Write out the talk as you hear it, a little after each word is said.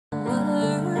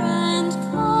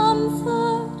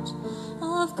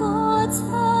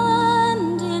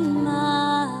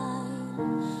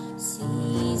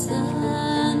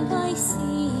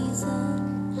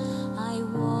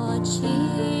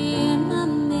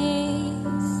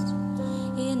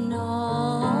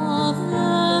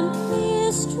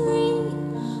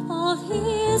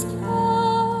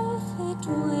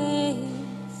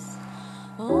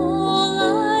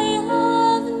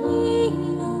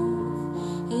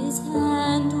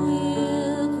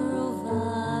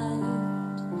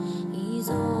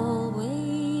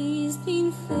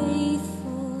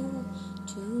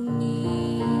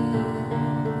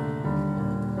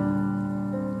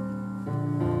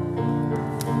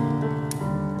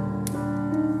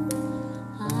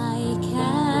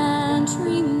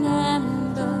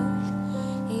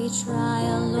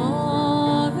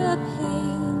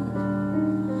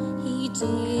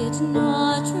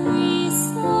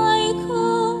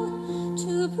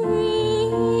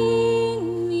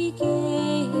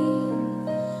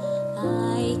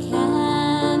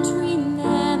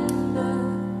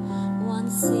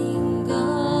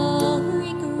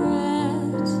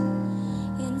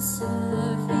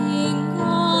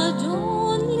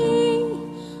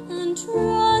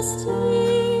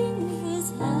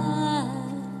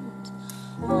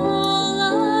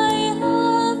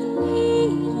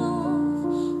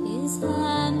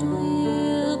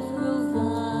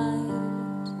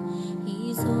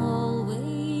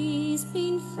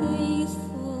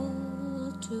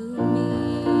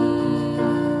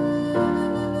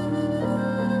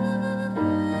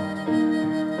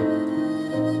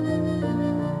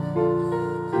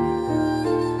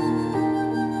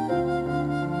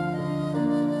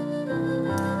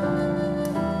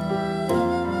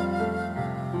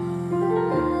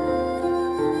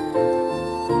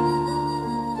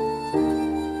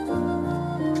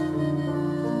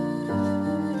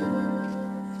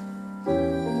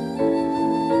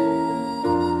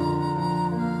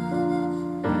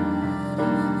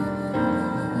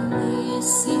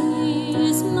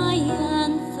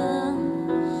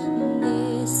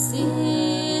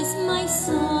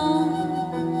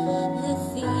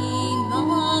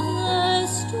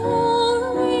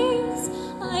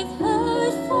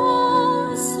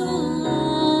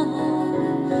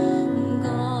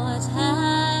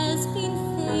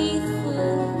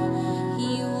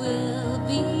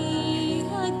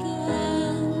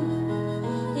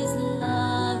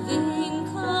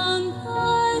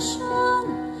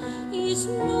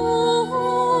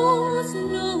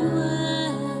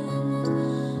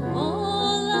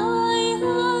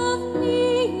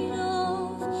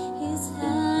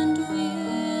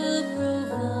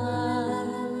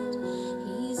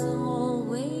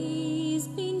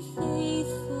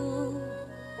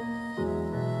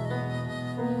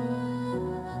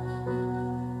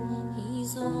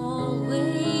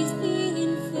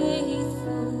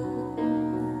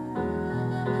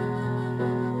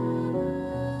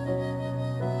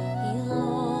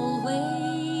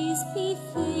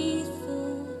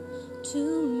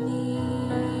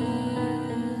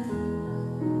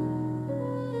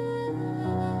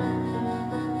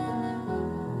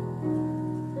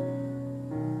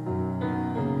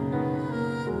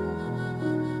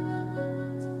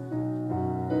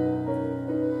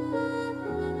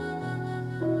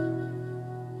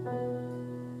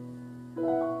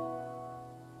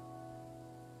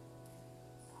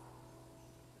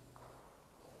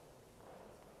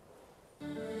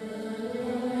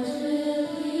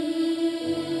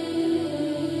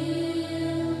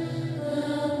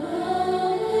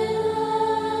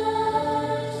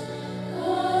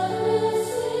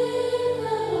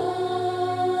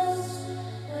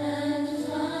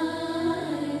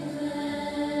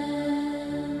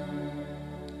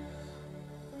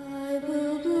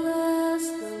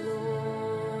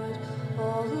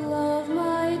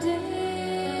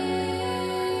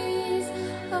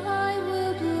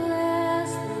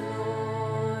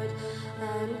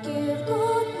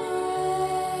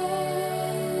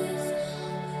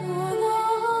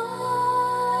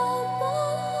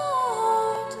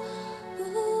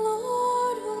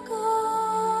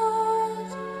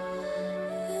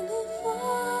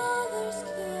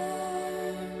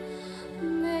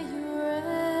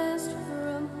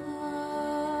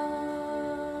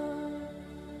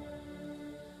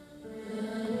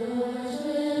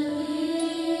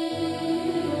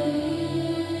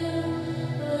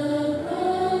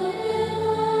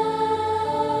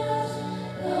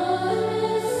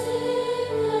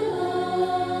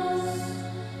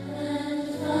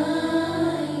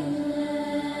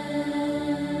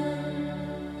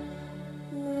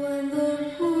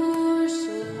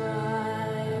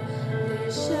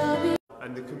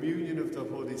and the communion of the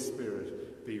Holy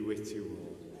Spirit be with you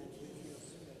all.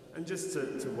 And just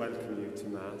to welcome you to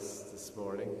Mass this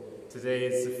morning, today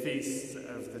is the Feast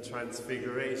of the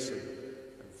Transfiguration.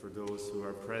 And for those who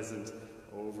are present,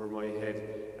 over my head,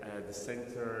 the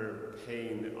centre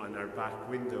pane on our back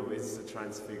window is the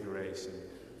Transfiguration.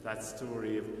 That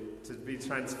story of to be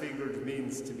transfigured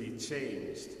means to be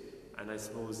changed. And I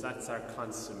suppose that's our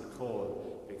constant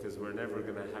call, because we're never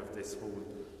going to have this whole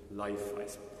life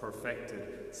is perfected.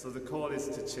 So the call is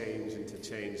to change and to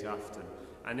change often.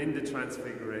 And in the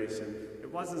Transfiguration,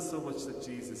 it wasn't so much that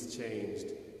Jesus changed,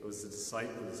 it was the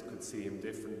disciples could see him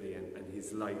differently and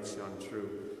his light shone through.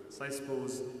 So I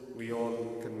suppose we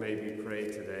all can maybe pray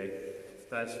today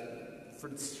that for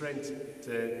the strength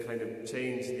to kind of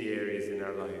change the areas in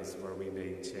our lives where we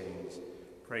need change.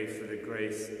 Pray for the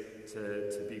grace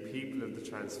to be people of the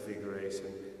Transfiguration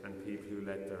and people who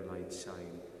let their light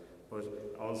shine.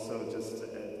 But also just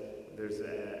there's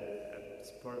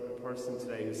a person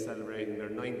today who's celebrating their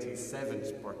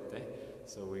 97th birthday.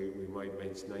 So we might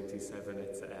mention 97,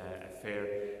 it's a fair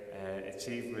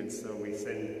achievement. So we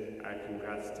send our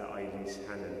congrats to Eilish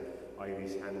Hannon.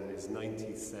 Eilish Hannon is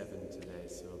 97 today,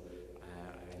 so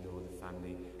I know the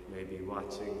family may be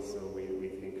watching, so we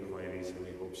think of Eilish and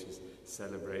we hope she's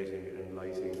celebrating and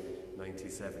lighting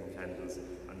 97 candles.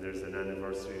 And there's an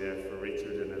anniversary there for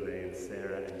Richard and Elaine,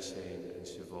 Sarah and Shane and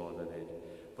Siobhan and Ed.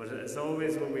 But as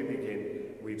always when we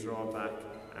begin, we draw back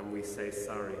and we say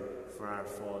sorry for our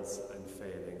faults and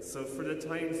failings. So for the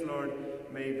times, Lord,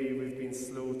 maybe we've been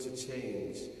slow to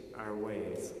change our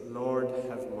ways, Lord,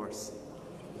 have mercy.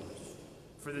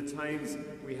 For the times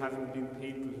we haven't been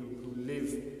people who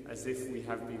live as if we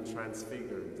have been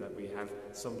transfigured, that we have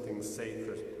something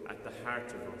sacred at the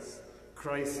heart of us,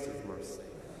 Christ have mercy.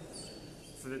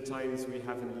 For the times we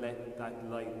haven't let that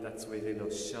light that's within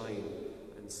us shine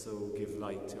and so give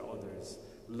light to others,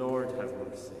 Lord, have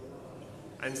mercy.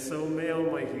 And so may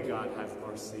Almighty God have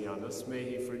mercy on us. May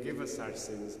he forgive us our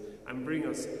sins and bring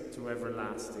us to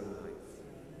everlasting life.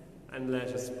 And let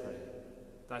us pray.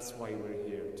 That's why we're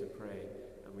here, to pray.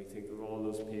 And we think of all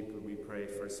those people we pray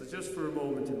for. So just for a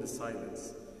moment in the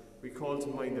silence, we call to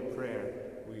mind a prayer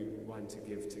we want to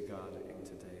give to God in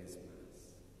today's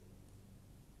Mass.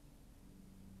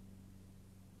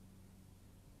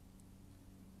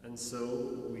 And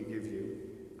so we give you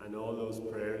and all those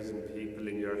prayers and people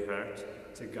in your heart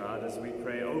to God as we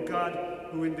pray. O God,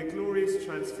 who in the glorious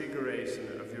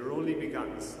transfiguration of your only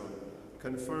begotten Son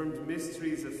confirmed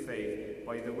mysteries of faith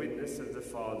by the witness of the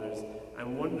Fathers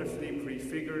and wonderfully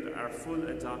prefigured our full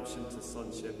adoption to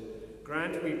sonship,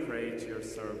 grant, we pray, to your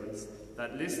servants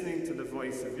that listening to the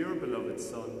voice of your beloved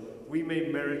Son, we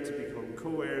may merit to become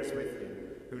co-heirs with him,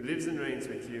 who lives and reigns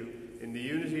with you in the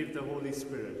unity of the Holy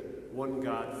Spirit, one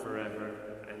God forever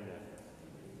and ever.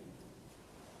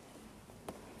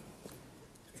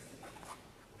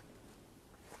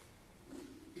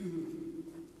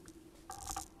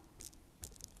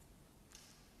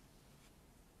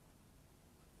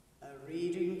 A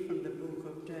reading from the book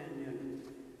of Daniel.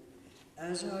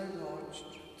 As I watched,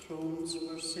 thrones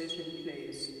were set in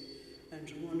place, and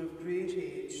one of great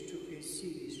age took his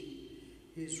seat.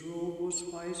 His robe was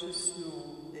white as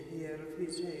snow, the hair of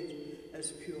his head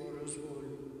as pure as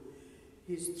wool.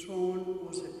 His throne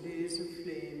was a blaze of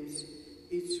flames,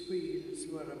 its wheels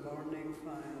were a burning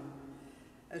fire.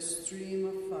 A stream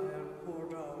of fire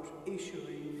poured out,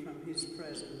 issuing from his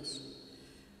presence.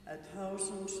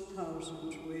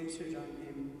 1,000,000 waited on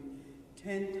him.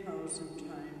 10,000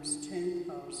 times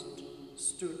 10,000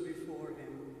 stood before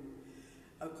him.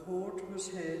 A court was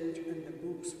held and the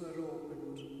books were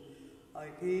opened. I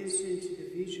gazed into the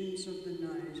visions of the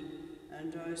night,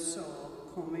 and I saw,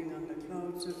 coming on the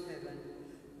clouds of heaven,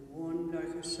 one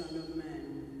like a son of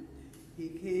man. He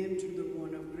came to the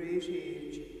one of great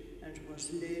age and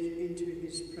was led into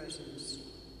his presence.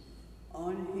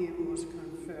 On him was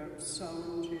conferred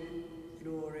sovereignty,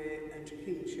 glory, and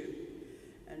kingship,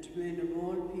 and men of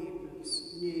all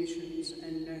peoples, nations,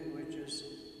 and languages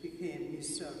became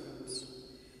his servants.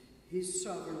 His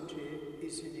sovereignty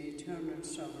is an eternal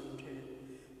sovereignty,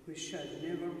 which shall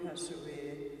never pass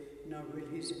away, nor will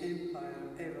his empire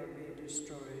ever be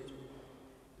destroyed.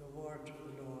 The word of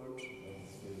the Lord.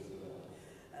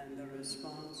 And the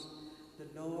response, the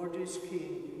Lord is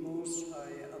King, most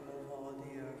high above all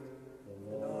the earth.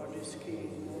 The Lord is King,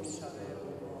 most high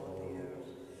above all the earth.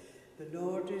 The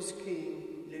Lord is King,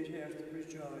 let earth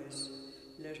rejoice.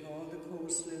 Let all the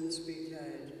coastlands be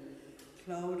glad.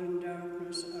 Cloud and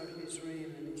darkness are his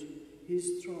raiment,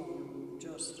 his throne,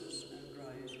 justice and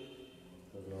right.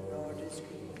 The Lord is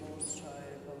King, most high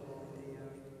above all the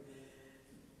earth.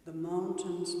 The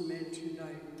mountains melt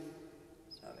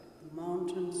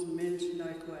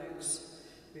like wax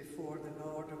before the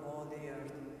Lord of all the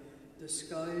earth. The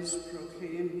skies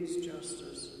proclaim his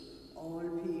justice. All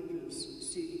peoples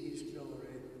see his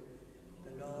glory.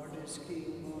 The Lord is King,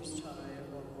 most high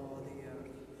above all the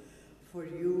earth. For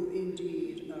you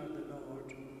indeed are the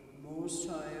Lord, most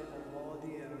high above all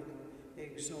the earth,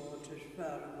 exalted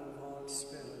far above all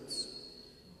spirits.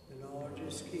 The Lord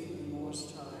is King, most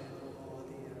high above all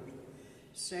the earth.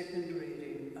 Second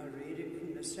reading, a reading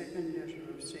from the second letter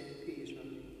of St. Peter.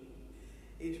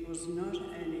 It was not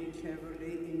any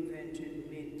cleverly invented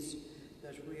myths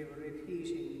that we were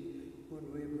repeating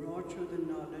when we brought you the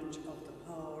knowledge of the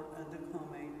power and the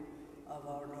coming of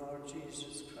our Lord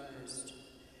Jesus Christ.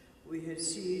 We had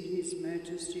seen his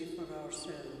majesty for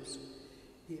ourselves.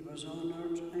 He was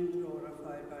honoured and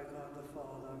glorified by God the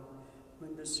Father,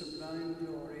 when the sublime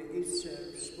glory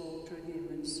itself spoke to him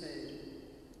and said,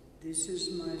 "This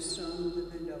is my Son,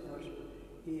 the beloved,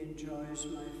 he enjoys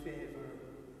my favour."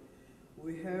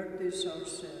 We heard this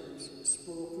ourselves,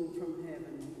 spoken from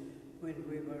heaven, when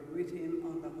we were with him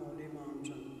on the holy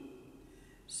mountain.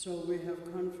 So we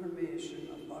have confirmation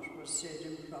of what was said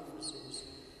in prophecies,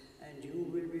 and you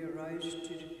will be right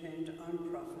to depend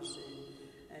on prophecy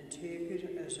and take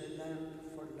it as a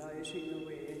lamp for lighting a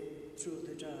way through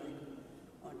the dark,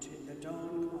 until the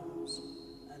dawn comes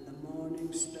and the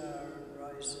morning star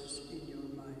rises in your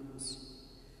minds.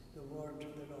 The word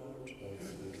of the Lord,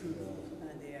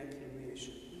 and the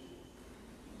acclamation.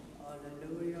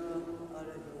 Alleluia,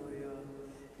 alleluia.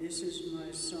 This is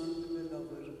my Son, the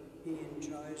beloved. He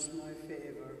enjoys my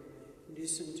favour.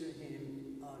 Listen to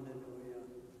him. Alleluia.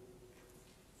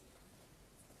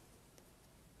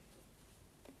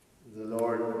 The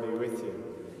Lord be with you.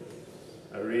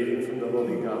 A reading from the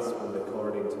Holy Gospel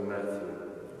according to Matthew.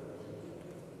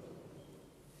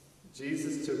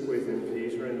 Jesus took with him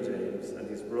Peter and James and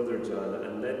his brother John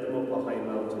and led them up a high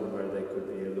mountain where they could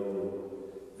be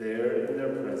alone. There, in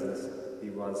their presence, he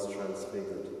was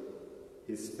transfigured.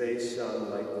 His face shone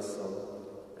like the sun,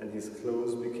 and his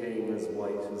clothes became as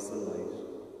white as the light.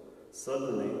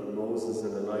 Suddenly, Moses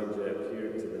and Elijah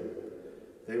appeared to them.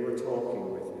 They were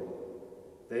talking with him.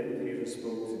 Then Peter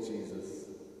spoke to Jesus.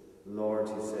 "Lord,"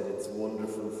 he said, "it's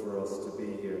wonderful for us to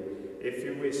be here. If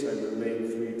you wish, I will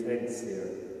make 3 tents here,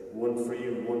 one for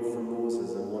you, one for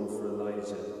Moses, and one for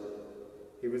Elijah."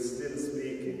 He was still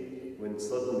speaking when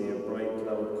suddenly a bright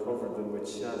cloud covered them with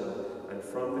shadow, and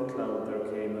from the cloud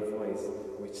there came a voice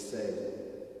which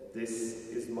said, "This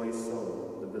is my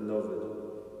Son, the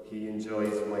beloved. He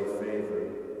enjoys my favour.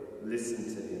 Listen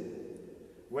to him."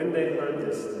 When they heard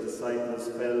this, the disciples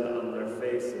fell on their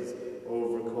faces,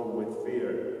 overcome with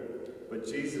fear. But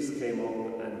Jesus came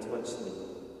up and touched them.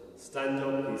 "Stand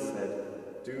up," he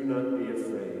said. "Do not be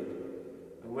afraid."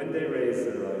 And when they raised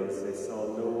their eyes, they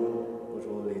saw no one but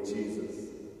only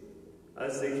Jesus.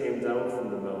 As they came down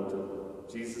from the mountain,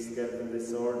 Jesus gave them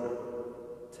this order: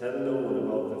 "Tell no one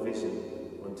about the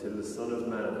vision until the Son of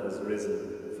Man has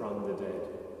risen from the dead."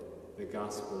 The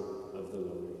Gospel of the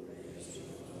Lord.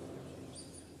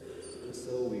 And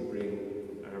so we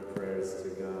bring our prayers to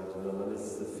God, and on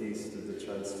this the feast of the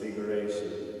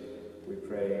Transfiguration, we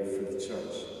pray for the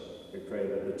church. We pray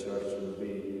that the church will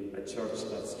be a church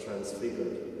that's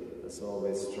transfigured, that's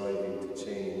always striving to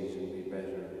change and be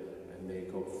better and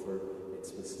make up for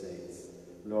its mistakes.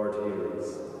 Lord, hear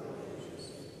us.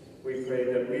 We pray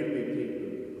that we'll be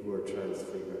people who are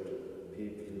transfigured,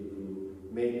 people who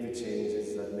make the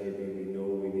changes that maybe we know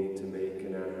we need to make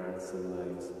in our hearts and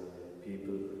lives,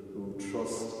 people who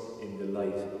trust in the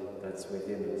light that's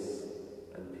within us,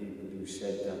 and people who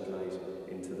shed that light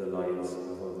into the lives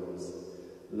of others.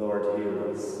 Lord, hear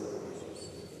us.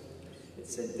 It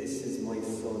said, "This is my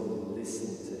Son,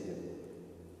 listen to him."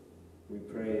 We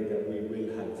pray that we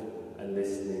will have a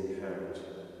listening heart.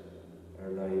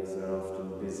 Our lives are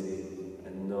often busy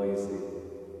and noisy,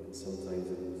 and sometimes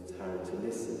it's hard to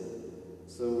listen.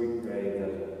 So we pray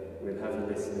that we'll have a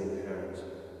listening heart,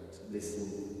 to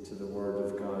listen to the word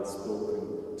of God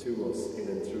spoken to us in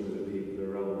and through the people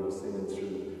around us, in and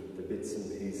through the bits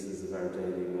and pieces of our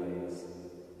daily lives.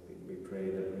 We pray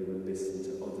that we will listen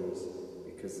to others,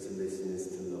 because to listen is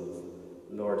to love.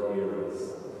 Lord, hear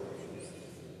us.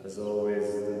 As always,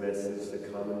 the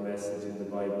common message in the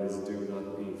Bible is do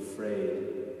not be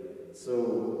afraid.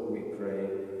 So we pray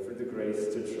for the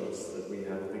grace to trust that we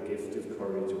have the gift of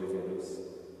courage within us.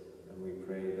 And we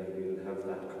pray that we'll have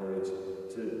that courage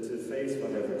to face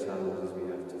whatever challenges we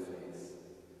have to face.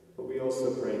 But we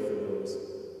also pray for those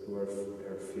who are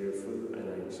fearful and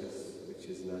anxious, which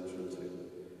is natural too.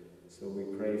 So we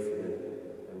pray for them,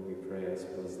 and we pray, I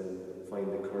suppose, they'll find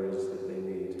the courage that they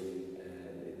need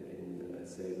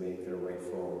as they make their way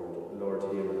forward. Lord,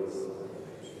 hear us.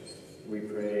 We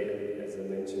pray, as I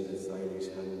mentioned, it's Irish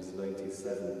Hand's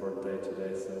 97th birthday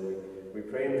today, so we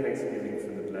pray in thanksgiving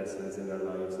for the blessings in our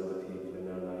lives and the people in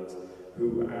our lives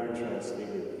who are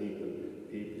transfigured people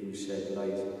who shed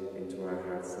light into our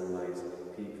hearts and lives,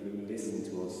 people who listen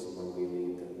to us when we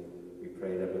need them. We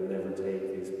pray that we'll never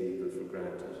take these people for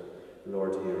granted.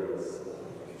 Lord, hear us.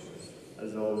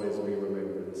 As always, we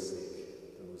remember the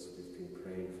sick, those we've been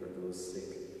praying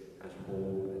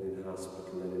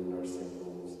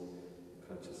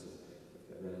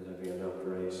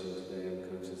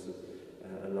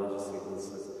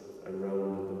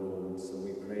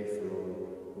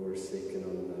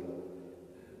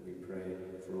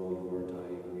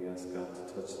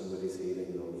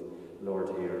Lord,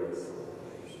 hear us.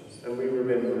 And we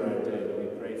remember our dead.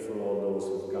 We pray for all those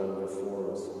who've gone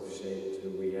before us, who've shaped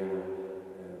who we are.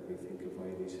 We think of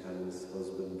Eilish Hannah's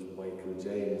husband, Michael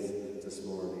James, this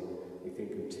morning. We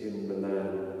think of Tim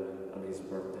Milan on his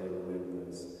birthday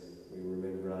remembrance. We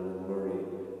remember Alan Murray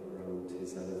around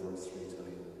his anniversary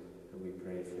time. And we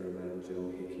pray for a man,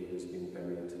 Joe Hickey, who's been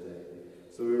buried today.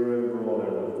 So we remember all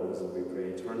our loved ones and we pray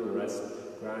eternal rest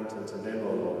grant unto them,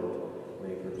 O Lord.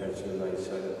 May perpetual light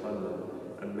shine upon them,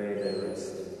 and may they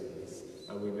rest in peace.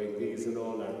 And we make these and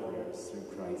all our prayers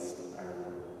through Christ our Lord.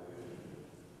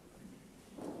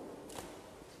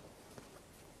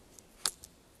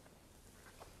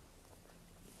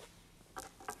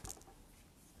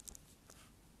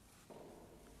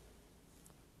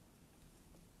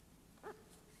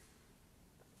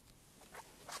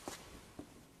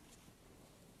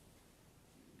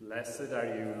 Blessed are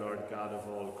you, Lord God of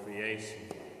all creation,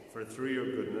 for through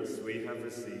your goodness we have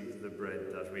received the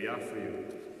bread that we offer you.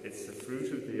 It's the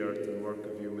fruit of the earth and work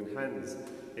of human hands.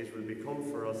 It will become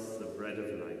for us the bread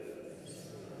of life.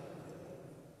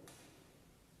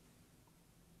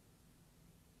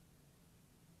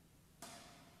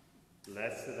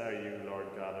 Blessed are you, Lord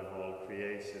God of all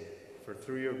creation, for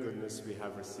through your goodness we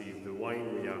have received the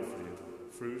wine we offer you,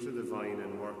 fruit of the vine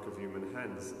and work of human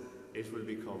hands. It will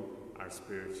become our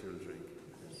spiritual drink.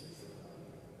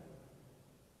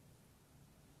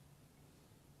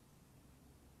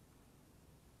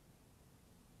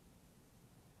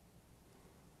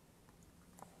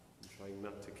 I'm trying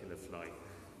not to kill a fly.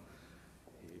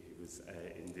 He was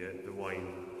in the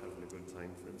wine having a good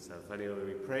time for himself. Anyway,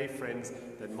 we pray, friends,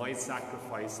 that my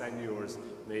sacrifice and yours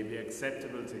may be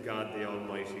acceptable to God the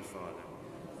Almighty Father.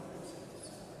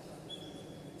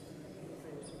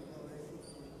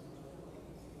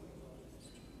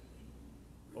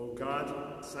 O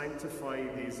God, sanctify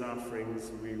these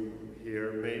offerings we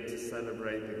here made to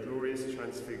celebrate the glorious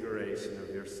transfiguration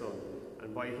of your Son,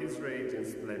 and by his radiant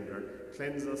splendour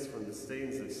cleanse us from the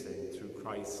stains of sin through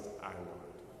Christ our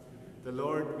Lord. The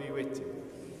Lord be with you.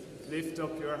 Lift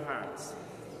up your hearts,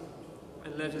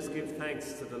 and let us give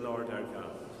thanks to the Lord our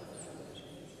God.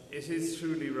 It is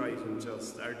truly right and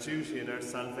just, our duty and our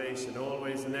salvation,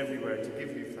 always and everywhere, to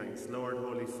give you thanks, Lord,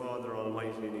 Holy Father,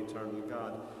 Almighty and eternal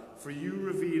God. For you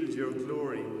revealed your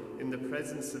glory in the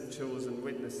presence of chosen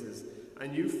witnesses,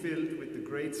 and you filled with the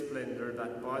great splendour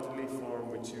that bodily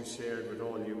form which you shared with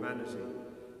all humanity,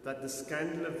 that the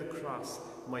scandal of the cross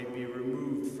might be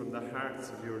removed from the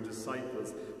hearts of your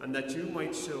disciples, and that you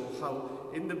might show how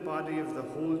in the body of the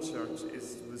whole church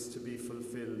was to be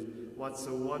fulfilled what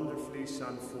so wonderfully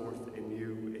shone forth in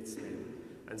you, its name.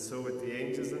 And so with the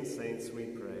angels and saints we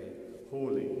pray,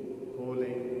 Holy,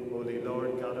 holy, holy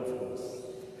Lord God of hosts,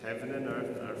 heaven and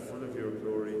earth are full of your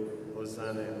glory.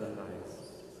 Hosanna in the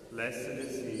highest. Blessed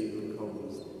is he who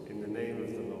comes in the name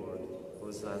of the Lord.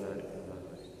 Hosanna in the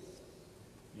highest.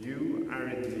 You are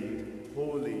indeed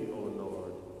holy, O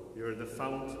Lord. You are the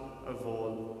fount of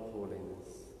all holiness.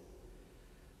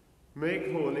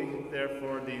 Make holy,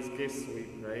 therefore, these gifts, we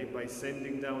pray, by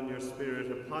sending down your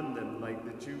Spirit upon them like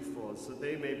the dewfall, so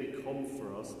they may become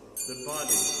for us the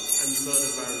body and blood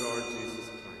of our Lord Jesus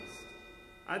Christ.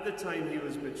 At the time he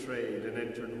was betrayed and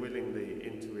entered willingly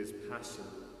into his passion,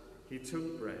 he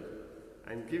took bread,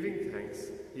 and giving thanks,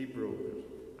 he broke it,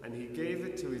 and he gave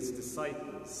it to his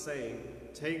disciples, saying,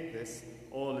 Take this,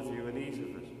 all of you, and eat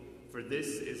of it, for this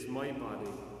is my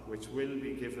body, which will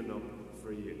be given up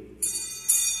for you.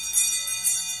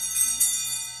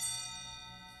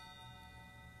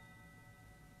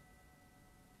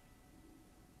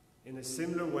 In a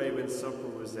similar way, when supper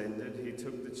was ended, he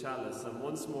took the chalice, and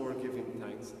once more giving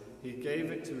thanks, he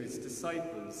gave it to his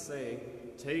disciples, saying,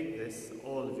 Take this,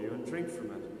 all of you, and drink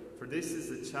from it, for this is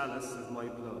the chalice of my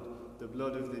blood, the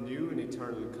blood of the new and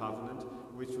eternal covenant,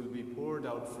 which will be poured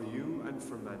out for you and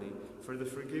for many, for the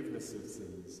forgiveness of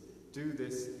sins. Do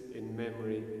this in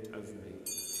memory of me.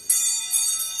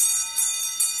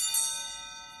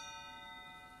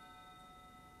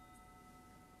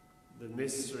 The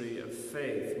mystery of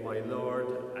faith, my Lord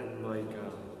and my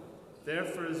God.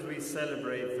 Therefore, as we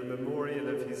celebrate the memorial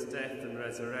of his death and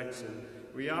resurrection,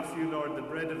 we offer you, Lord, the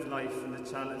bread of life and the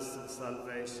chalice of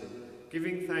salvation,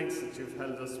 giving thanks that you've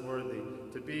held us worthy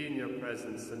to be in your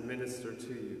presence and minister to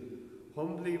you.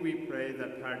 Humbly we pray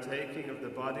that, partaking of the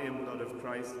body and blood of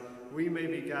Christ, we may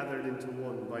be gathered into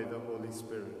one by the Holy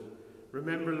Spirit.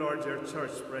 Remember, Lord, your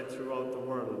church spread throughout the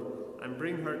world, and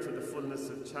bring her to the fullness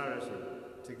of charity,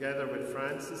 together with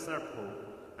Francis our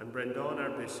Pope, and Brendan our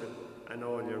Bishop, and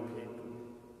all your people.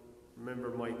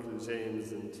 Remember Michael,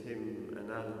 James, and Tim,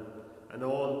 and Alan, and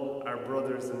all our our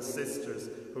brothers and sisters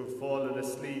who have fallen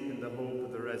asleep in the hope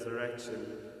of the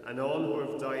resurrection, and all who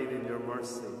have died in your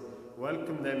mercy.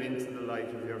 Welcome them into the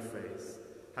light of your face.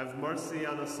 Have mercy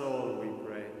on us all, we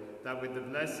pray, that with the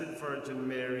Blessed Virgin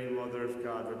Mary, Mother of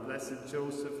God, with blessed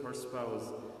Joseph, her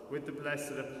spouse, with the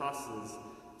blessed apostles,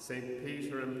 St.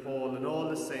 Peter and Paul, and all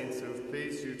the saints who have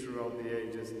pleased you throughout the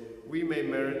ages, we may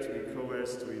merit to be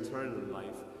co-heirs to eternal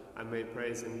life, and may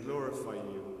praise and glorify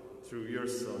you through your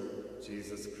Son,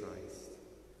 Jesus Christ.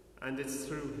 And it's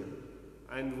through him,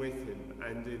 and with him,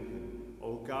 and in him,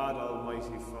 O God,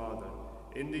 Almighty Father,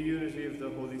 in the unity of the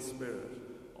Holy Spirit,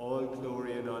 all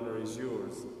glory and honour is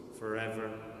yours,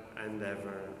 forever and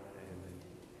ever. Amen.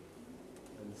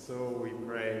 And so we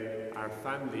pray our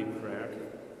family prayer,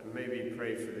 and may we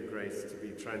pray for the grace to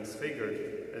be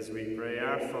transfigured as we pray,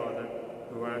 Our Father,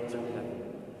 who art in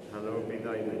heaven, hallowed be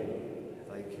thy name.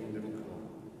 Thy kingdom come,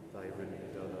 thy will be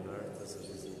done on earth as it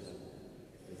is in heaven.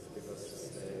 Please give us this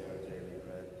day our daily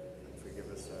bread, and forgive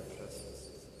us our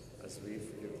trespasses, as we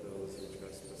forgive those who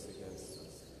trespass against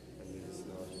us, and lead us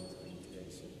not into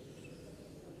temptation.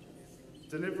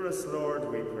 Deliver us, Lord,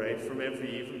 we pray, from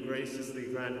every evil. Graciously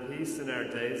grant peace in our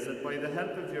days, that by the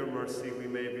help of your mercy we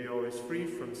may be always free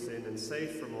from sin and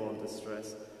safe from all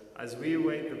distress, as we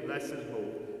await the blessed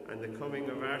hope and the coming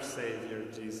of our Saviour,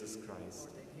 Jesus Christ.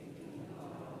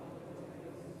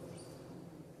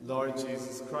 Lord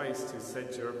Jesus Christ, who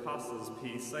said to your apostles,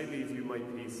 peace I leave you, my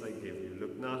peace I give you.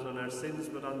 Look not on our sins,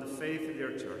 but on the faith of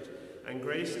your church, and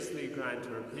graciously grant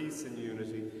her peace and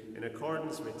unity in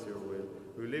accordance with your will,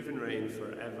 who live and reign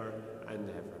forever and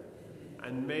ever.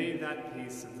 And may that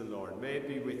peace of the Lord, may it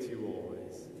be with you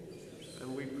always.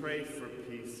 And we pray for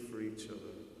peace for each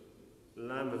other.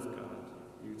 Lamb of God,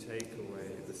 you take away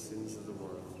the sins of the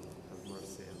world. Have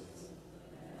mercy on us.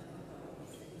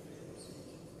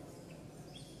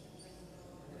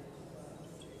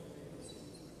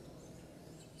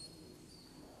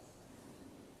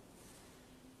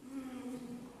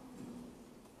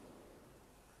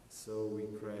 So we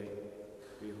pray,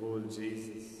 behold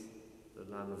Jesus, the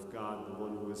Lamb of God, the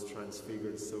one who was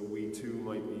transfigured, so we too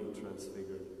might be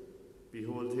transfigured.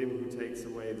 Behold him who takes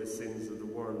away the sins of the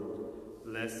world.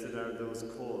 Blessed are those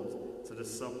called to the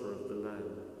supper of the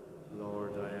Lamb.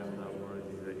 Lord, I am not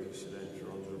worthy that you should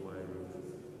enter under my roof,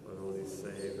 but only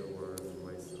say the word and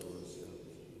my soul shall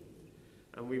be.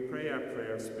 And we pray our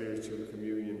prayer of spiritual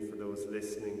communion for those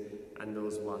listening and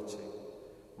those watching.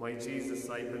 My Jesus,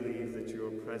 I believe that you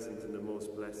are present in the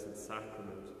most blessed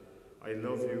sacrament. I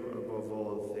love you above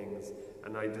all things,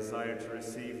 and I desire to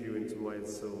receive you into my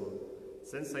soul.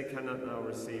 Since I cannot now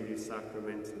receive you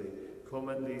sacramentally, come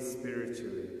at least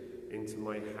spiritually into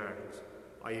my heart.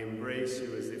 I embrace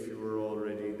you as if you were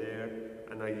already there,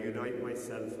 and I unite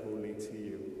myself wholly to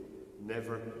you.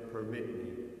 Never permit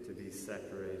me to be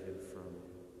separated from you.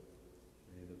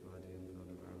 May the body and blood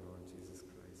of our Lord Jesus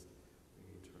Christ bring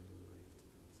eternal life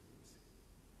to those who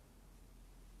receive.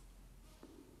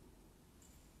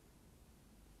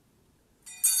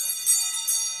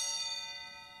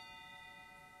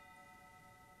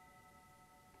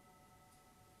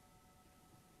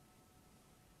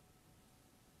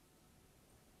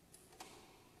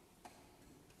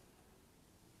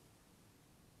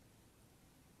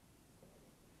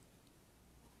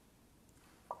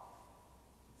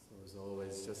 As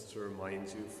always, just to remind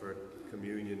you, for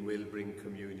communion will bring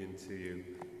communion to you,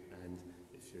 and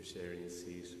if you're sharing a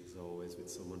seat, as always, with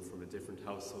someone from a different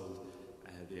household,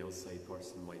 the outside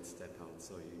person might step out,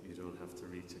 so you don't have to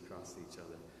reach across each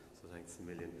other. So thanks a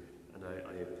million. And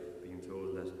I've been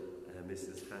told that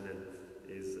Mrs. Hannon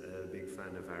is a big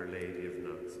fan of Our Lady of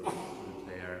Knock, so we'll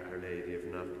play Our Lady of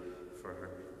Knock for her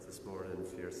this morning,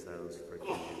 for yourselves, for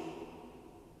communion.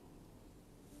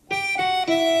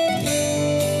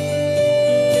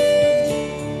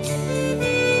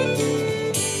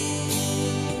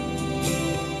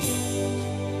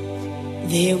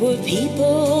 There were people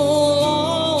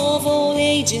of all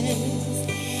ages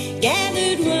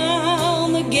gathered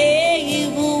round the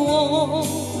gable wall,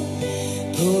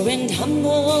 poor and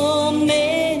humble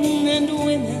men and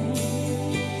women,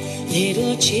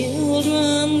 little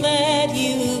children that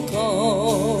you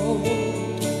called.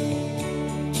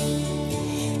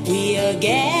 We are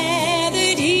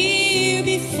gathered here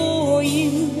before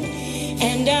you,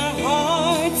 and our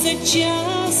hearts are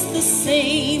just the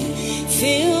same,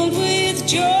 filled with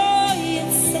joy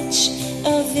at such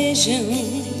a vision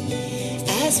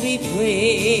as we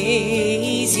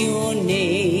praise your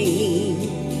name.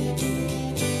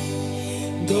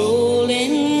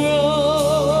 Golden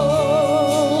Rose,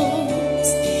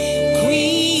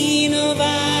 Queen of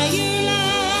Ireland,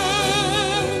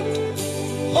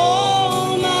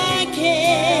 all my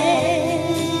care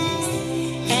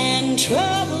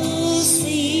trouble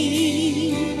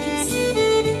cease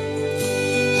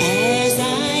as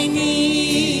I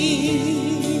kneel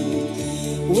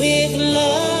with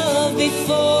love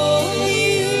before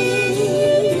you,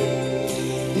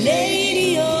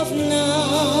 Lady of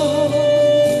Love,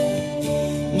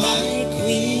 my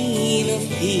Queen of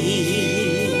Peace.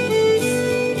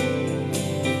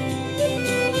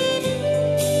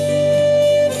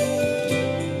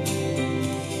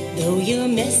 Though your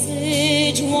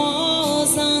message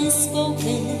was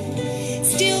unspoken,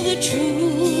 still the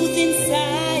truth in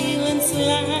silence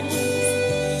lies.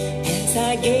 As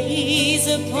I gaze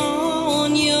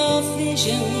upon your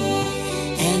vision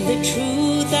and the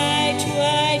truth I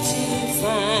try to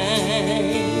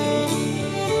find,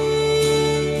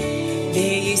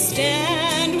 there you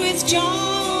stand with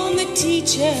John the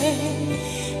teacher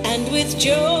and with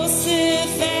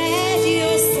Joseph at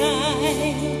your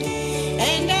side,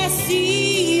 and I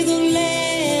see the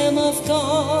Lamb of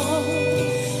God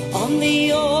on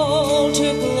the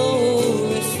altar glorified.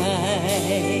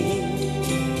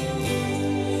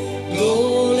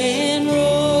 Golden Rose,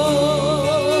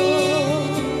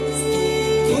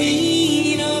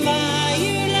 Queen of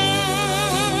Ireland,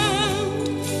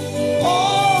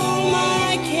 all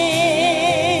my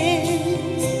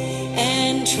cares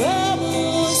and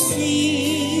troubles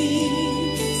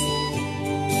cease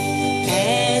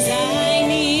as I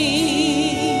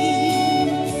kneel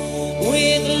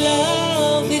with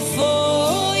love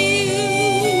before you,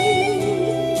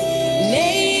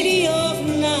 Lady of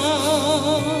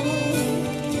Love,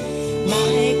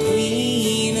 my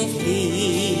Queen of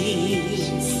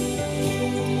Peace.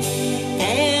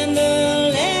 And the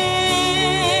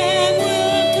Lamb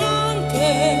will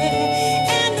conquer,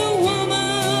 and the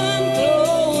woman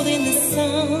clothed in the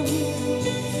sun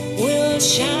will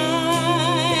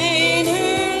shine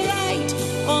her light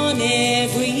on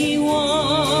everyone.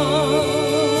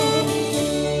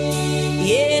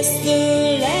 Yes,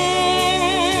 the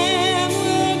Lamb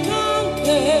will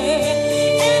conquer,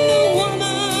 and the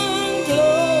woman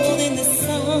clothed in the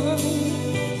sun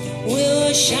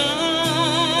will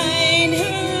shine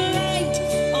her light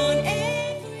on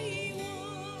everyone.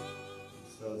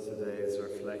 So today's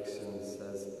reflection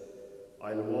says,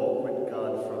 I'll walk with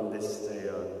God from this day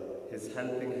on. His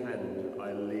helping hand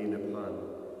I'll lean upon.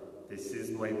 This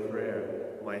is my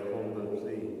prayer, my humble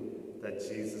plea, that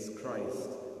Jesus Christ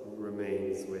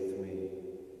remains with me.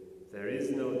 There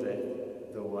is no death,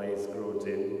 though eyes grow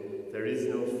dim. There is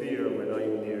no fear when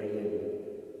I'm near him.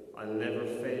 I'll never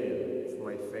fail if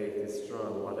my faith is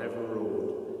strong. Whatever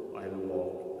road I'll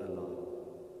walk along,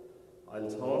 I'll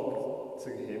talk to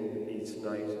him each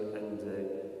night and day.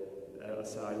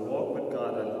 So I'll walk with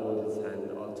God, I'll hold his hand.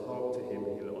 I'll talk to him,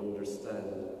 he'll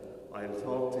understand. I'll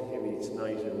talk to him each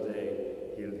night and day.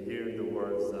 He'll hear the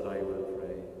words that I will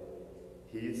pray.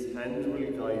 His hand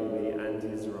will guide me and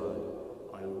his rod.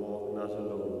 I'll walk not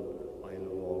alone,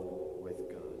 I'll walk with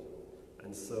God.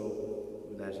 And so,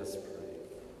 let us pray.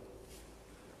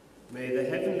 May the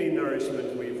heavenly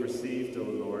nourishment we've received, O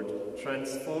Lord,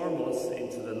 transform us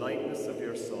into the likeness of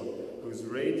your Son, whose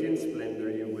radiant splendour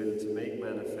you will to make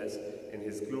manifest in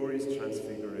his glorious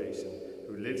transfiguration,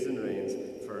 who lives and reigns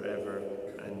forever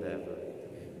and ever.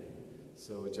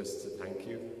 So just to thank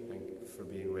you for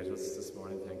being with us this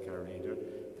morning. Thank our reader.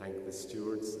 Thank the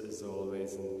stewards as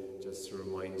always, and just to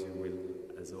remind you, we'll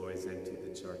as always empty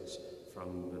the church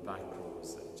from the back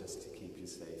rows just to keep you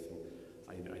safe.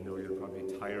 And I know you're probably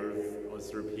tired of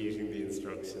us repeating the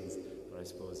instructions, but I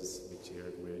suppose it's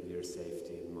with your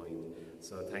safety in mind.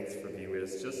 So thanks for being with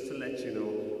us. Just to let you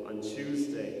know, on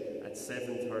Tuesday at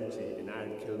 7:30 in our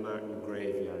Kilmallock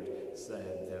graveyard,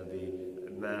 there'll be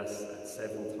a Mass at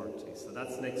 7:30. So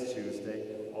that's next Tuesday,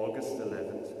 August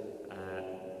 11th,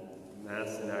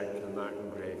 Mass in our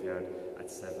Kilmallock graveyard at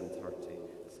 7:30.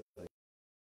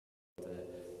 So the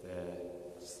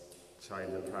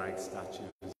Child of Prague statue,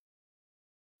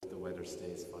 the weather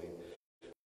stays fine.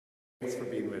 Thanks for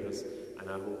being with us, and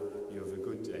I hope you have a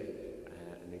good day.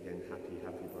 And again, happy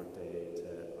birthday to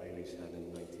Eilish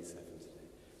Shannon, 97 today.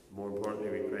 More importantly,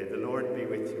 we pray the Lord be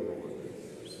with you all.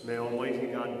 May Almighty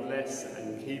God bless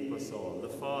and keep us all, the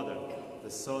Father, the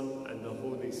Son, and the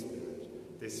Holy Spirit.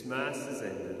 This Mass is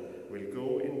ended. We'll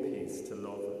go in peace to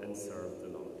love and serve the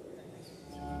Lord.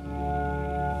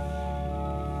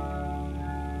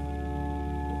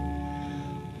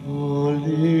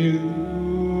 Hallelujah.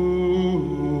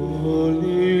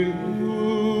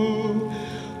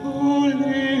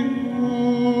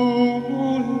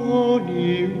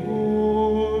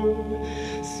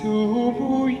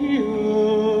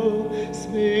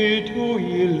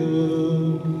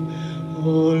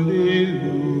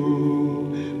 Alleluia,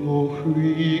 o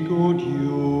Christ,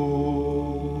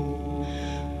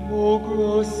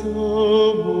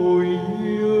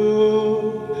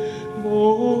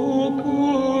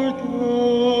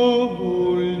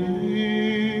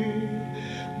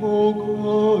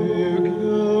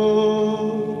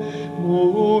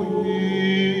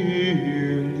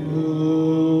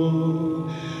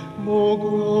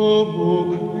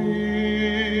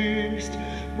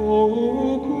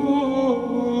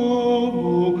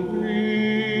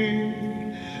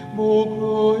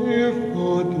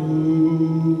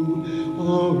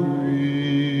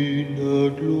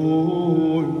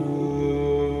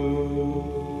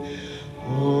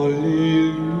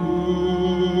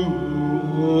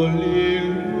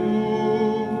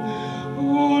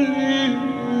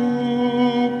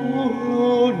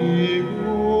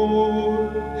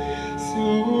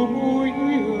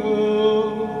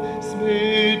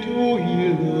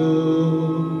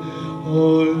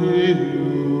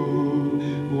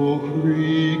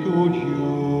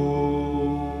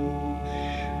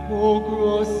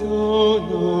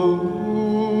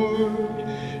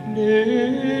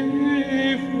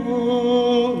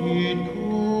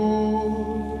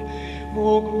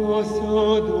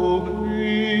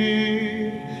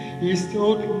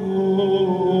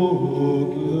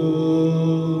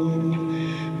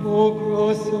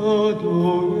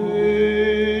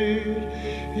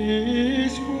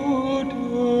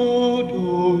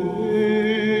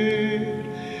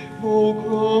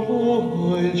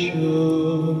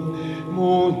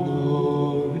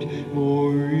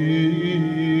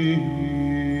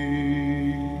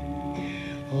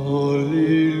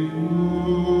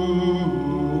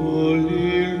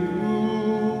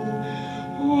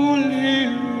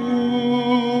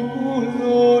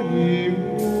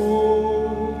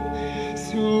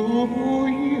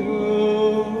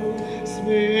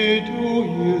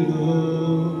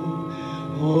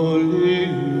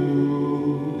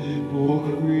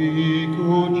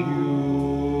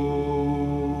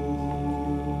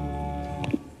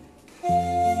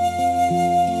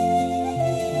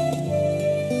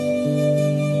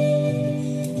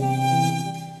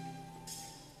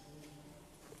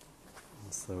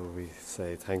 So we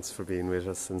say thanks for being with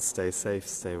us, and stay safe,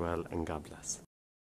 stay well, and God bless.